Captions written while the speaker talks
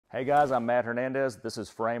Hey guys, I'm Matt Hernandez. This is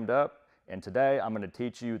Framed Up, and today I'm going to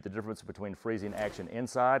teach you the difference between freezing action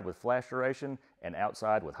inside with flash duration and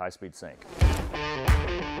outside with high-speed sync.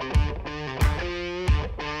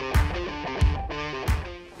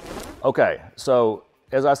 Okay, so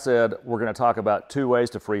as I said, we're going to talk about two ways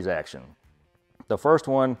to freeze action. The first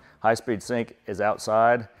one, high-speed sync, is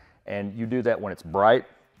outside, and you do that when it's bright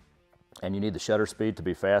and you need the shutter speed to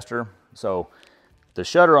be faster. So the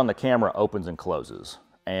shutter on the camera opens and closes,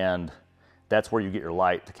 and that's where you get your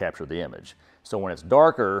light to capture the image. So when it's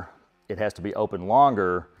darker, it has to be open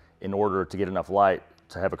longer in order to get enough light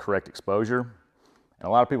to have a correct exposure. And a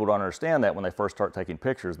lot of people don't understand that when they first start taking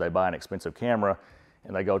pictures. They buy an expensive camera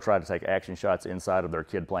and they go try to take action shots inside of their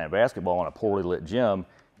kid playing basketball in a poorly lit gym,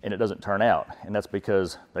 and it doesn't turn out. And that's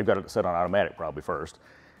because they've got it set on automatic probably first.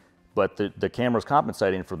 But the camera's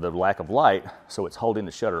compensating for the lack of light, so it's holding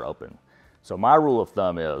the shutter open. So my rule of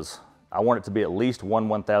thumb is I want it to be at least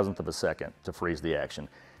 1/1000th of a second to freeze the action.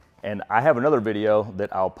 And I have another video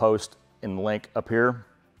that I'll post in the link up here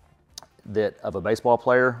of a baseball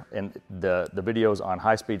player, and the video is on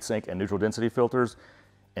high-speed sync and neutral density filters,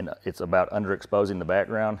 and it's about underexposing the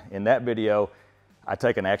background. In that video, I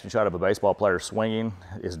take an action shot of a baseball player swinging,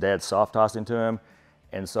 his dad's soft tossing to him,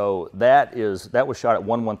 and so that was shot at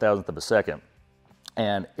 1/1000th of a second,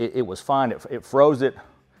 and it was fine. It froze it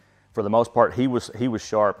for the most part. He was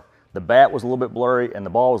sharp. The bat was a little bit blurry, and the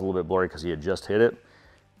ball was a little bit blurry because he had just hit it.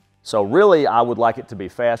 So really, I would like it to be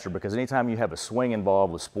faster, because anytime you have a swing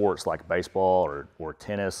involved with sports like baseball or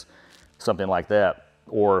tennis, something like that,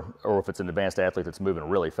 or if it's an advanced athlete that's moving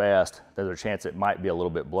really fast, there's a chance it might be a little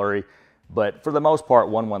bit blurry. But for the most part,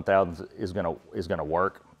 1/1000th is gonna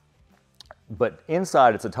work. But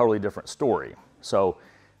inside, it's a totally different story. So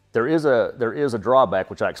there is a drawback,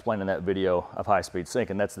 which I explained in that video of high-speed sync,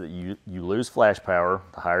 and that's that you lose flash power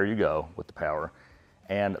the higher you go with the power.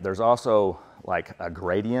 And there's also like a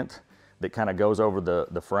gradient that kind of goes over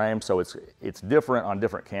the frame, so it's different on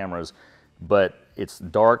different cameras, but it's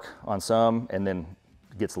dark on some and then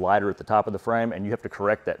gets lighter at the top of the frame, and you have to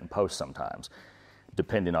correct that in post sometimes,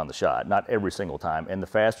 depending on the shot. Not every single time. And the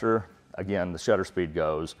faster, again, the shutter speed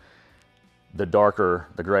goes, the darker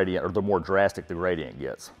the gradient, or the more drastic the gradient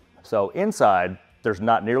gets. So inside, there's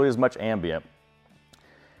not nearly as much ambient.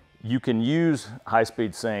 You can use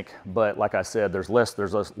high-speed sync, but like I said, there's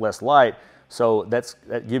less light, so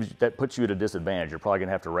that puts you at a disadvantage. You're probably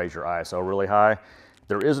gonna have to raise your ISO really high.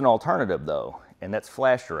 There is an alternative though, and that's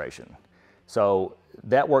flash duration. So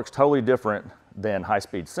that works totally different than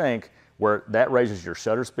high-speed sync, where that raises your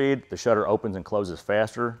shutter speed. The shutter opens and closes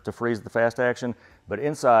faster to freeze the fast action, but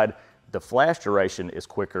inside, the flash duration is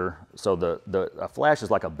quicker, so a flash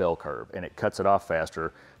is like a bell curve, and it cuts it off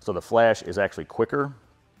faster, so the flash is actually quicker.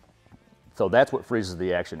 So that's what freezes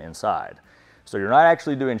the action inside. So you're not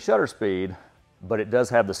actually doing shutter speed, but it does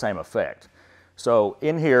have the same effect. So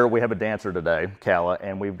in here, we have a dancer today, Calla,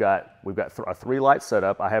 and we've got a 3-light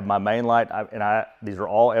setup. I have my main light, these are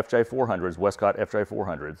all FJ400s, Westcott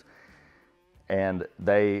FJ400s. And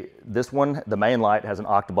this one, the main light, has an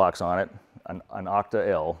octabox on it, an Octa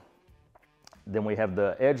L. Then we have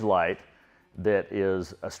the edge light that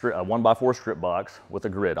is a 1x4 strip box with a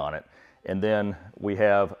grid on it. And then we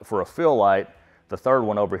have, for a fill light, the third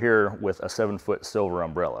one over here with a 7-foot silver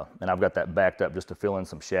umbrella. And I've got that backed up just to fill in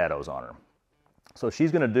some shadows on her. So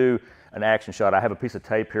she's gonna do an action shot. I have a piece of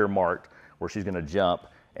tape here marked where she's gonna jump,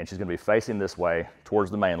 and she's gonna be facing this way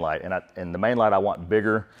towards the main light. And the main light I want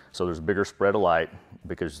bigger, so there's a bigger spread of light,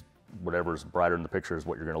 because whatever's brighter in the picture is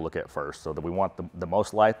what you're gonna look at first. So that we want the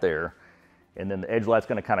most light there. And then the edge light's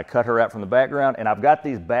gonna kind of cut her out from the background. And I've got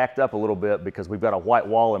these backed up a little bit because we've got a white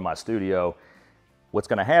wall in my studio. What's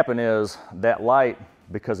gonna happen is that light,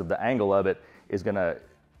 because of the angle of it, is gonna,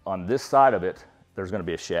 on this side of it, there's gonna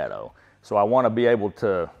be a shadow. So I wanna be able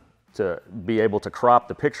to crop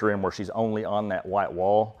the picture in where she's only on that white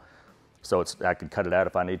wall. So I can cut it out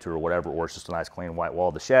if I need to or whatever, or it's just a nice clean white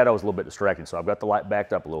wall. The shadow is a little bit distracting, so I've got the light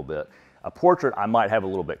backed up a little bit. A portrait, I might have a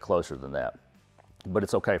little bit closer than that, but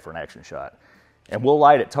it's okay for an action shot. And we'll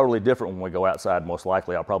light it totally different when we go outside. Most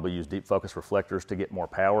likely, I'll probably use deep focus reflectors to get more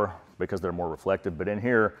power because they're more reflective. But in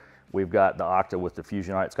here, we've got the Octa with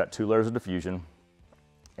diffusion on it. It's got 2 layers of diffusion.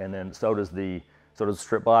 And then so does the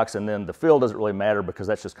strip box. And then the fill doesn't really matter because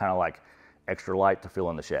that's just kind of like extra light to fill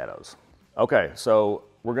in the shadows. Okay, so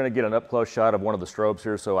we're gonna get an up-close shot of one of the strobes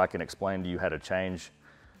here so I can explain to you how to change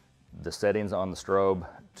the settings on the strobe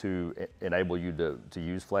to enable you to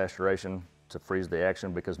use flash duration to freeze the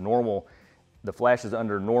action, because the flashes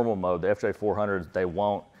under normal mode, the FJ400s, they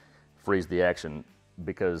won't freeze the action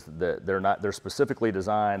because they're specifically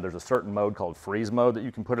designed. There's a certain mode called freeze mode that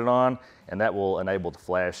you can put it on, and that will enable the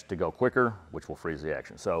flash to go quicker, which will freeze the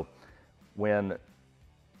action. So when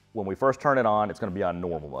we first turn it on, it's going to be on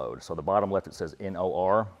normal mode. So the bottom left, it says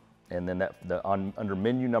NOR, and then under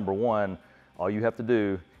menu number 1, all you have to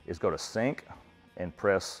do is go to sync and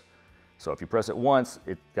press. So if you press it once,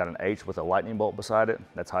 it got an H with a lightning bolt beside it.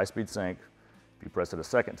 That's high-speed sync. If you press it a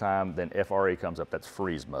second time, then FRE comes up. That's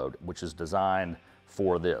freeze mode, which is designed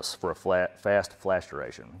for this, for a fast flash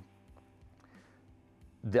duration.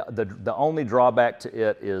 The only drawback to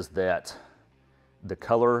it is that the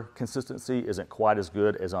color consistency isn't quite as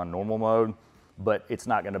good as on normal mode, but it's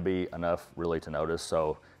not going to be enough really to notice,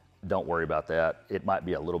 so don't worry about that. It might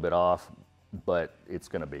be a little bit off, but it's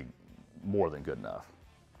going to be more than good enough.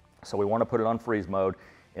 So we want to put it on freeze mode,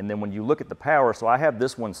 and then when you look at the power, so I have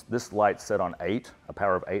this light set on 8, a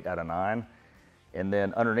power of 8 out of 9, and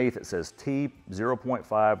then underneath it says T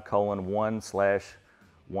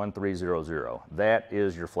 0.5:1/1300. That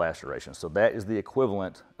is your flash duration. So that is the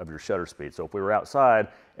equivalent of your shutter speed. So if we were outside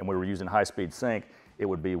and we were using high-speed sync, it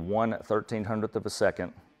would be 1/1300th of a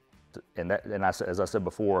second. And as I said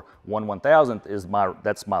before, 1/1000th is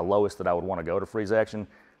that's my lowest that I would want to go to freeze action.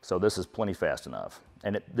 So this is plenty fast enough.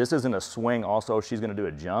 And this isn't a swing also, she's going to do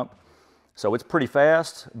a jump. So it's pretty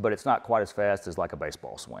fast, but it's not quite as fast as like a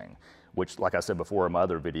baseball swing, which, like I said before in my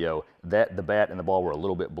other video, that the bat and the ball were a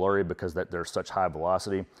little bit blurry because there's such high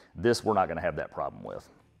velocity. This we're not going to have that problem with.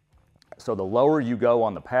 So the lower you go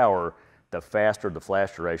on the power, the faster the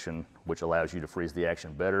flash duration, which allows you to freeze the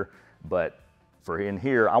action better. But for in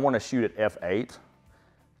here, I want to shoot at f8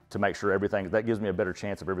 to make sure everything, that gives me a better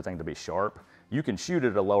chance of everything to be sharp. You can shoot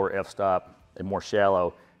at a lower f-stop and more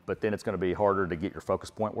shallow, but then it's going to be harder to get your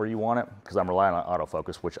focus point where you want it because I'm relying on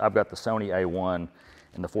autofocus, which I've got the Sony A1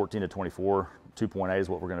 and the 14-24 2.8 is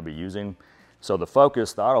what we're going to be using. So the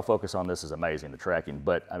autofocus on this is amazing, the tracking,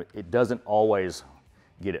 but I mean, it doesn't always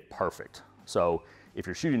get it perfect. So if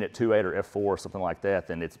you're shooting at 2.8 or f4, something like that,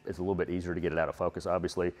 then it's a little bit easier to get it out of focus.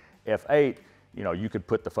 Obviously, f8, you know, you could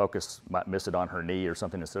put the focus, might miss it on her knee or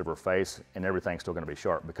something instead of her face, and everything's still going to be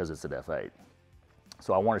sharp because it's at f8.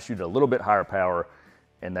 So I want to shoot at a little bit higher power,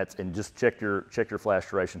 and just check your flash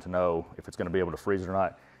duration to know if it's going to be able to freeze it or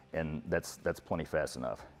not, and that's plenty fast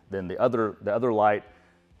enough. Then the other light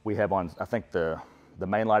we have on, I think the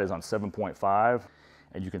main light is on 7.5,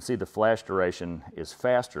 and you can see the flash duration is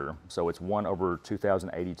faster, so it's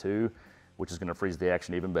 1/2082, which is going to freeze the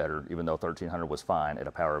action even better, even though 1300 was fine at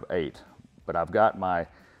a power of 8. But I've got my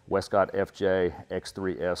Westcott FJ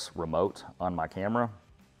X3S remote on my camera,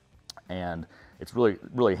 and it's really,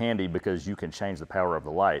 really handy because you can change the power of the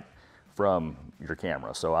light from your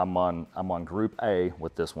camera. So I'm on group A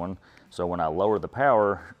with this one. So when I lower the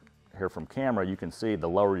power here from camera, you can see the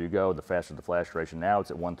lower you go, the faster the flash duration. Now it's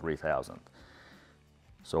at 1/3000th.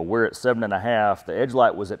 So we're at 7.5. The edge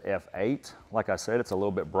light was at f8. Like I said, it's a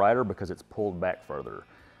little bit brighter because it's pulled back further.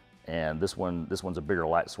 And this one's a bigger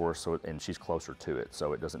light source, and she's closer to it,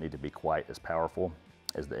 so it doesn't need to be quite as powerful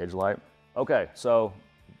as the edge light. Okay, so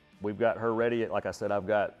we've got her ready. Like I said, I've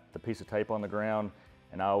got the piece of tape on the ground,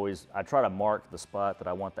 and I try to mark the spot that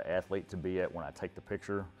I want the athlete to be at when I take the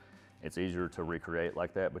picture. It's easier to recreate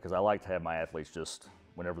like that because I like to have my athletes just,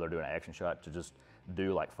 whenever they're doing an action shot, to just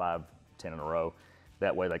do like 5, 10 in a row.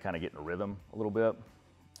 That way they kind of get in a rhythm a little bit.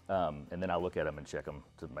 And then I look at them and check them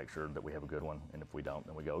to make sure that we have a good one, and if we don't,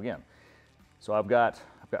 then we go again. So I've got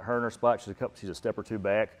her in her spot. She's a step or two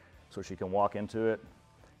back, so she can walk into it.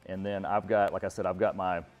 And then I've got, like I said, I've got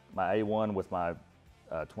my A1 with my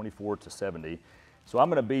 24-70. So I'm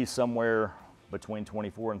going to be somewhere between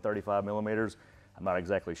 24 and 35 millimeters. I'm not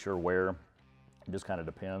exactly sure where. It just kind of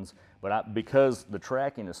depends. But because the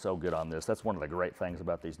tracking is so good on this, that's one of the great things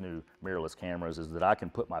about these new mirrorless cameras is that I can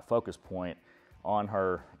put my focus point on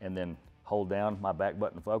her and then hold down my back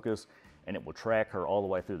button focus, and it will track her all the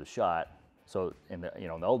way through the shot. So in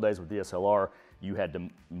the old days with DSLR, you had to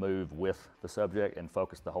move with the subject and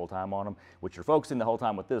focus the whole time on them, which you're focusing the whole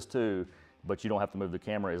time with this too, but you don't have to move the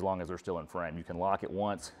camera as long as they're still in frame. You can lock it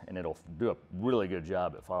once and it'll do a really good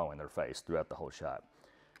job at following their face throughout the whole shot.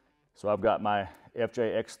 So I've got my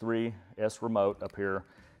FJ X3S remote up here,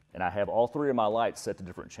 and I have all 3 of my lights set to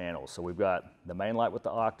different channels. So we've got the main light with the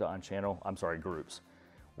octa on groups.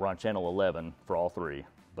 We're on channel 11 for all 3,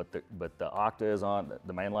 but the octa is on,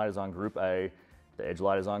 the main light is on group A, the edge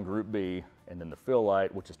light is on group B, and then the fill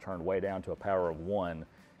light, which is turned way down to a power of 1,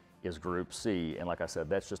 is group C. And like I said,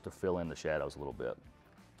 that's just to fill in the shadows a little bit.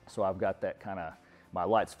 So I've got that kind of, my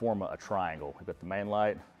lights form a triangle. We've got the main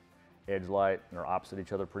light, edge light, and they're opposite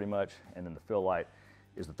each other pretty much, and then the fill light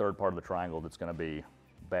is the third part of the triangle that's going to be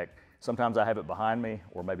back. Sometimes I have it behind me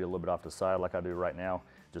or maybe a little bit off the side like I do right now,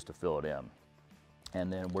 just to fill it in.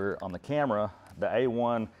 And then we're on the camera, the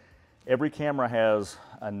A1, every camera has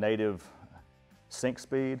a native sync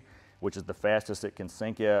speed, which is the fastest it can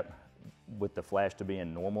sync at with the flash to be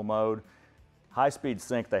in normal mode. High speed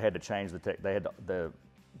sync, they had to change to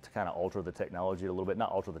kind of alter the technology a little bit, not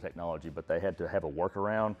alter the technology, but they had to have a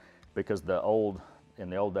workaround because in the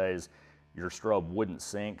old days, your strobe wouldn't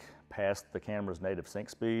sync past the camera's native sync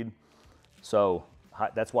speed. So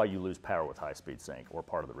that's why you lose power with high speed sync, or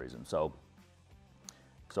part of the reason. So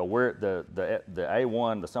we're the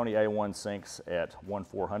A1, the Sony A1 syncs at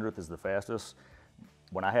 1/400th is the fastest.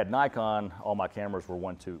 When I had Nikon, all my cameras were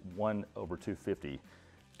 1/250.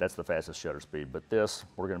 That's the fastest shutter speed. But this,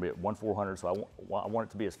 we're going to be at 1/400, so I want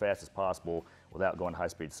it to be as fast as possible without going high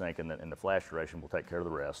speed sync, and the flash duration will take care of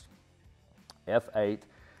the rest. F8,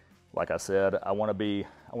 like I said, I want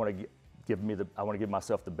to give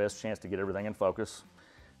myself the best chance to get everything in focus.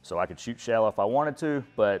 So I could shoot shallow if I wanted to,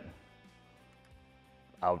 but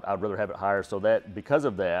I'd rather have it higher. So because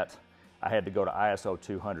of that, I had to go to ISO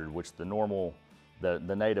 200, which the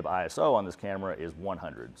native ISO on this camera is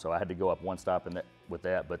 100. So I had to go up one stop with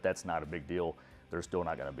that, but that's not a big deal. There's still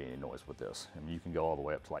not going to be any noise with this. I mean, you can go all the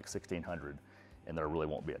way up to like 1600 and there really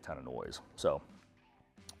won't be a ton of noise. So,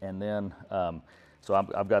 and then, so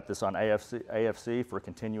I've got this on AFC for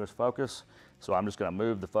continuous focus. So I'm just going to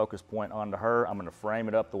move the focus point onto her. I'm going to frame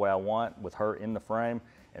it up the way I want with her in the frame,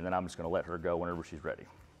 and then I'm just going to let her go whenever she's ready.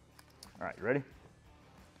 All right, you ready?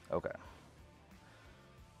 Okay.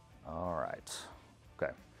 All right.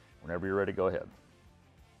 Okay. Whenever you're ready, go ahead.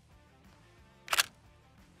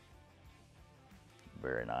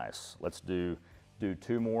 Very nice. Let's do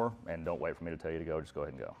 2 more, and don't wait for me to tell you to go. Just go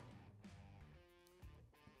ahead and go.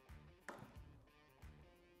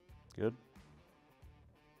 Good.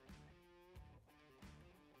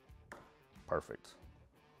 Perfect.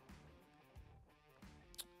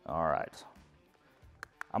 All right.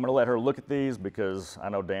 I'm gonna let her look at these because I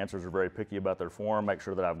know dancers are very picky about their form. Make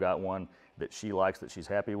sure that I've got one that she likes, that she's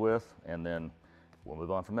happy with, and then we'll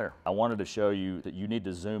move on from there. I wanted to show you that you need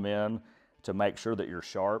to zoom in to make sure that you're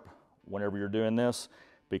sharp whenever you're doing this,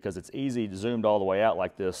 because it's easy zoomed all the way out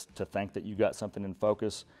like this to think that you got something in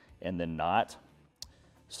focus and then not.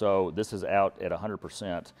 So this is out at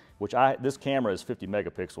 100%, which this camera is 50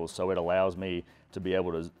 megapixels, so it allows me to be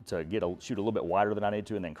able to shoot a little bit wider than I need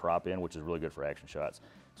to and then crop in, which is really good for action shots.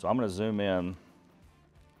 So I'm gonna zoom in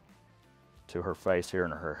to her face here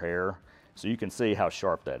and her hair so you can see how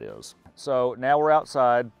sharp that is. So now we're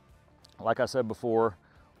outside. Like I said before,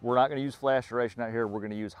 we're not gonna use flash duration out here, we're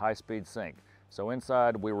gonna use high speed sync. So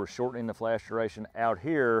inside we were shortening the flash duration. Out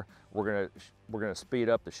here, we're gonna speed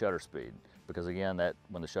up the shutter speed, because again,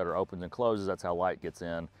 when the shutter opens and closes, that's how light gets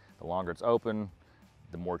in. The longer it's open,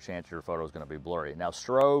 the more chance your photo is gonna be blurry. Now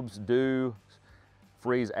strobes do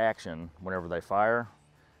freeze action whenever they fire,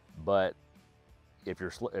 but if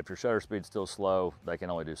your shutter speed's still slow, they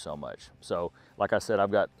can only do so much. So like I said,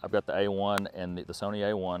 I've got the A1 and the Sony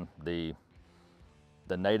A1,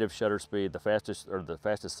 the native shutter speed, the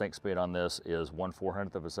fastest sync speed on this is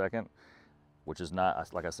 1/400th of a second, which is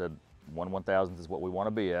not, like I said, 1/1000th is what we want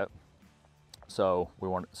to be at. So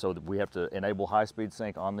we have to enable high speed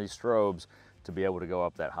sync on these strobes to be able to go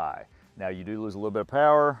up that high. Now you do lose a little bit of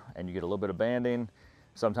power and you get a little bit of banding.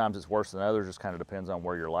 Sometimes it's worse than others, just kind of depends on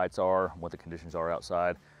where your lights are, what the conditions are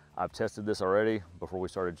outside. I've tested this already before we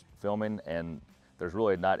started filming, and there's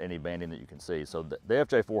really not any banding that you can see. So the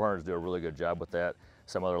FJ400s do a really good job with that.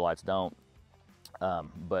 Some other lights don't. The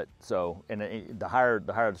higher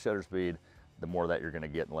the shutter speed, the more that you're going to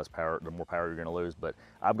get, and the more power you're going to lose. But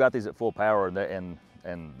I've got these at full power,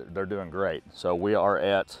 and they're doing great. So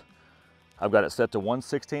I've got it set to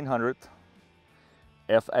 1/1600th,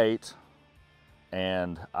 f8,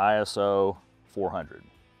 and ISO 400.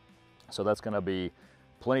 So that's going to be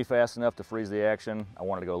plenty fast enough to freeze the action. I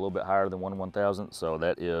wanted to go a little bit higher than 1/1000th, so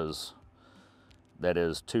that is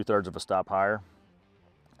 2/3 of a stop higher.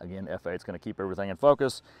 Again, F8 is going to keep everything in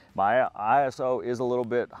focus. My ISO is a little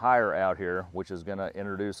bit higher out here, which is going to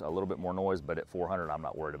introduce a little bit more noise, but at 400, I'm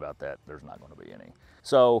not worried about that. There's not going to be any.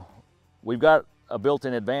 So we've got a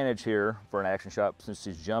built-in advantage here for an action shot since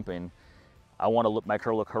she's jumping. I want to make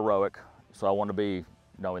her look heroic. So I want to be,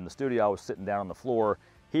 in the studio, I was sitting down on the floor.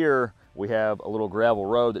 Here, we have a little gravel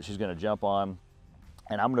road that she's going to jump on,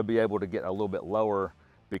 and I'm going to be able to get a little bit lower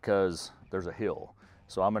because there's a hill.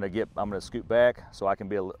 So I'm going to scoot back so I can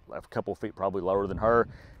be a couple feet probably lower than her.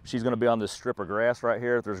 She's going to be on this strip of grass right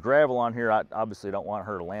here. If there's gravel on here, I obviously don't want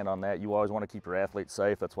her to land on that. You always want to keep your athletes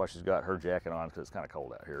safe. That's why she's got her jacket on, because it's kind of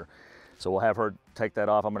cold out here. So we'll have her take that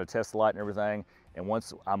off. I'm going to test the light and everything, And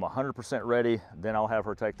once I'm 100% ready, then I'll have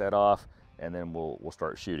her take that off, and then we'll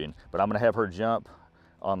start shooting. But I'm gonna have her jump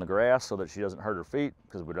on the grass so that she doesn't hurt her feet,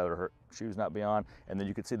 because we'd rather her shoes not be on. And then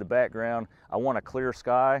you can see the background. I want a clear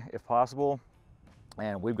sky if possible.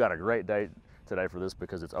 And we've got a great day today for this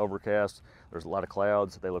because it's overcast. There's a lot of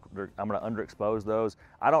clouds. I'm gonna underexpose those.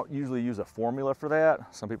 I don't usually use a formula for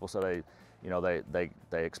that. Some people say they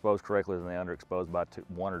expose correctly and they underexpose by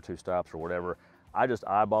 1 or 2 stops or whatever. I just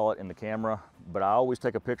eyeball it in the camera, but I always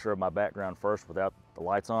take a picture of my background first without the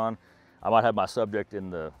lights on. I might have my subject in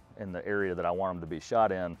the area that I want them to be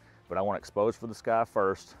shot in, but I want to expose for the sky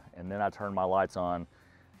first, and then I turn my lights on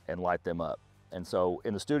and light them up. And so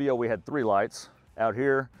in the studio we had 3 lights. Out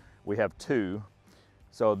here we have 2.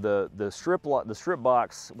 So the strip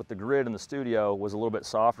box with the grid in the studio was a little bit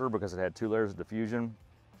softer because it had 2 layers of diffusion.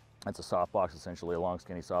 That's a soft box, essentially a long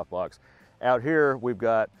skinny soft box. Out here we've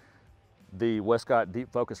got the Westcott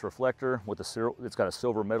deep focus reflector with it's got a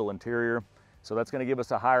silver metal interior. So that's gonna give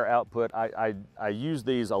us a higher output. I use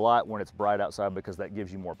these a lot when it's bright outside because that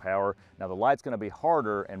gives you more power. Now the light's gonna be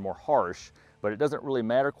harder and more harsh, but it doesn't really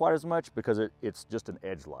matter quite as much because it's just an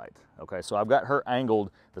edge light. Okay, so I've got her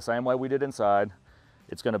angled the same way we did inside.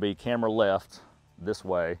 It's gonna be camera left this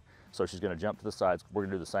way. So she's gonna jump to the sides. We're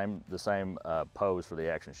gonna do the same pose for the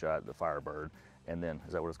action shot, the Firebird. And then,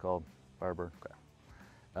 is that what it's called? Firebird, okay.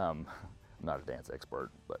 I'm not a dance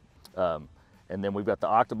expert, but, and then we've got the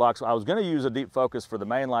Octabox. I was gonna use a deep focus for the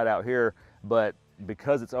main light out here, but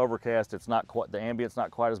because it's overcast, it's not quite, the ambient's not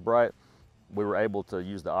quite as bright, we were able to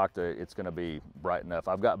use the Octa. It's gonna be bright enough.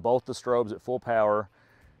 I've got both the strobes at full power.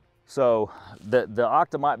 So the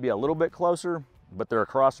Octa might be a little bit closer, but they're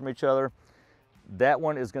across from each other. That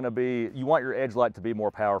one is gonna be, you want your edge light to be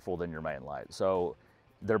more powerful than your main light. So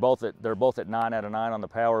they're both at 9 out of 9 on the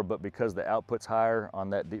power, but because the output's higher on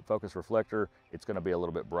that deep focus reflector, it's gonna be a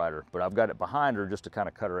little bit brighter. But I've got it behind her just to kind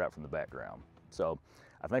of cut her out from the background. So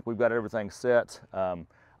I think we've got everything set.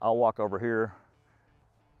 I'll walk over here.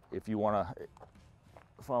 If you wanna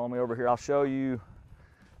follow me over here, I'll show you.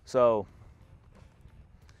 So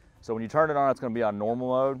when you turn it on, it's gonna be on normal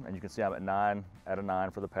mode, and you can see I'm at 9 out of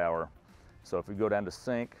 9 for the power. So if we go down to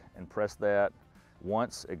sync and press that,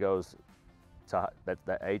 once it goes to,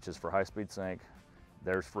 that H is for high-speed sync,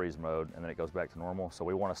 there's freeze mode, and then it goes back to normal. So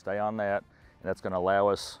we want to stay on that, and that's going to allow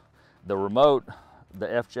us, the remote, the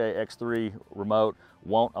FJ-X3 remote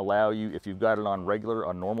won't allow you, if you've got it on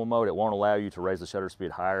normal mode, it won't allow you to raise the shutter speed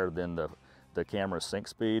higher than the camera's sync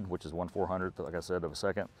speed, which is 1/400th, like I said, of a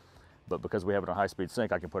second. But because we have it on high-speed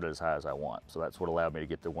sync, I can put it as high as I want. So that's what allowed me to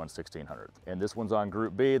get to 1/1600th. And this one's on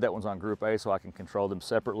Group B, that one's on Group A, so I can control them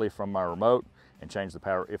separately from my remote and change the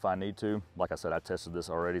power if I need to. Like I said, I tested this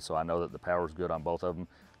already, so I know that the power's good on both of them.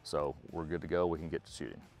 So we're good to go, we can get to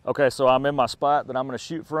shooting. Okay, so I'm in my spot that I'm gonna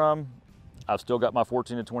shoot from. I've still got my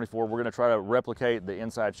 14 to 24. We're gonna try to replicate the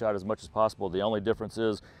inside shot as much as possible. The only difference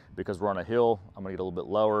is, because we're on a hill, I'm gonna get a little bit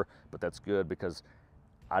lower, but that's good because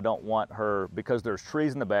I don't want her, because there's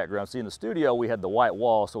trees in the background. See, in the studio, we had the white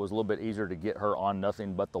wall, so it was a little bit easier to get her on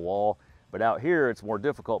nothing but the wall. But out here, it's more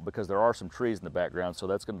difficult because there are some trees in the background, so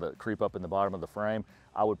that's gonna creep up in the bottom of the frame.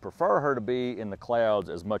 I would prefer her to be in the clouds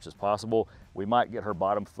as much as possible. We might get her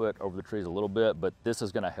bottom foot over the trees a little bit, but this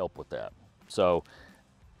is gonna help with that. So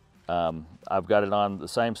I've got it on the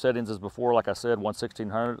same settings as before, like I said,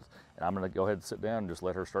 1/1600th, and I'm gonna go ahead and sit down and just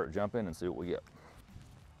let her start jumping and see what we get.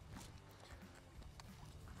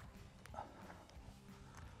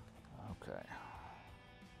 Okay.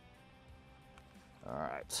 All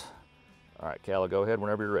right, Calla, go ahead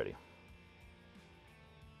whenever you're ready.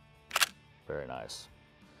 Very nice.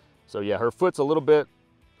 So yeah, her foot's a little bit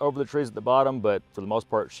over the trees at the bottom, but for the most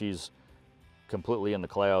part, she's completely in the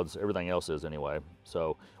clouds. Everything else is anyway.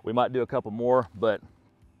 So we might do a couple more, but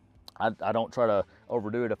I don't try to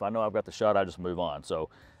overdo it. If I know I've got the shot, I just move on. So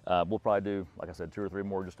we'll probably do, like I said, 2 or 3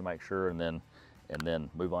 more just to make sure, and then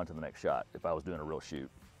move on to the next shot if I was doing a real shoot.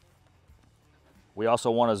 We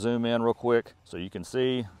also want to zoom in real quick so you can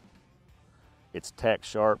see it's tack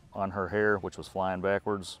sharp on her hair, which was flying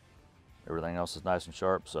backwards. Everything else is nice and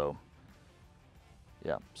sharp, so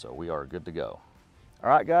yeah, so we are good to go. All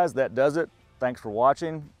right, guys, that does it. Thanks for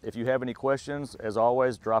watching. If you have any questions, as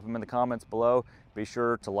always, drop them in the comments below. Be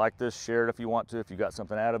sure to like this, share it if you want to, if you got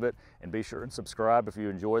something out of it, and be sure and subscribe if you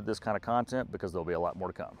enjoyed this kind of content, because there'll be a lot more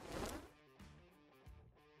to come.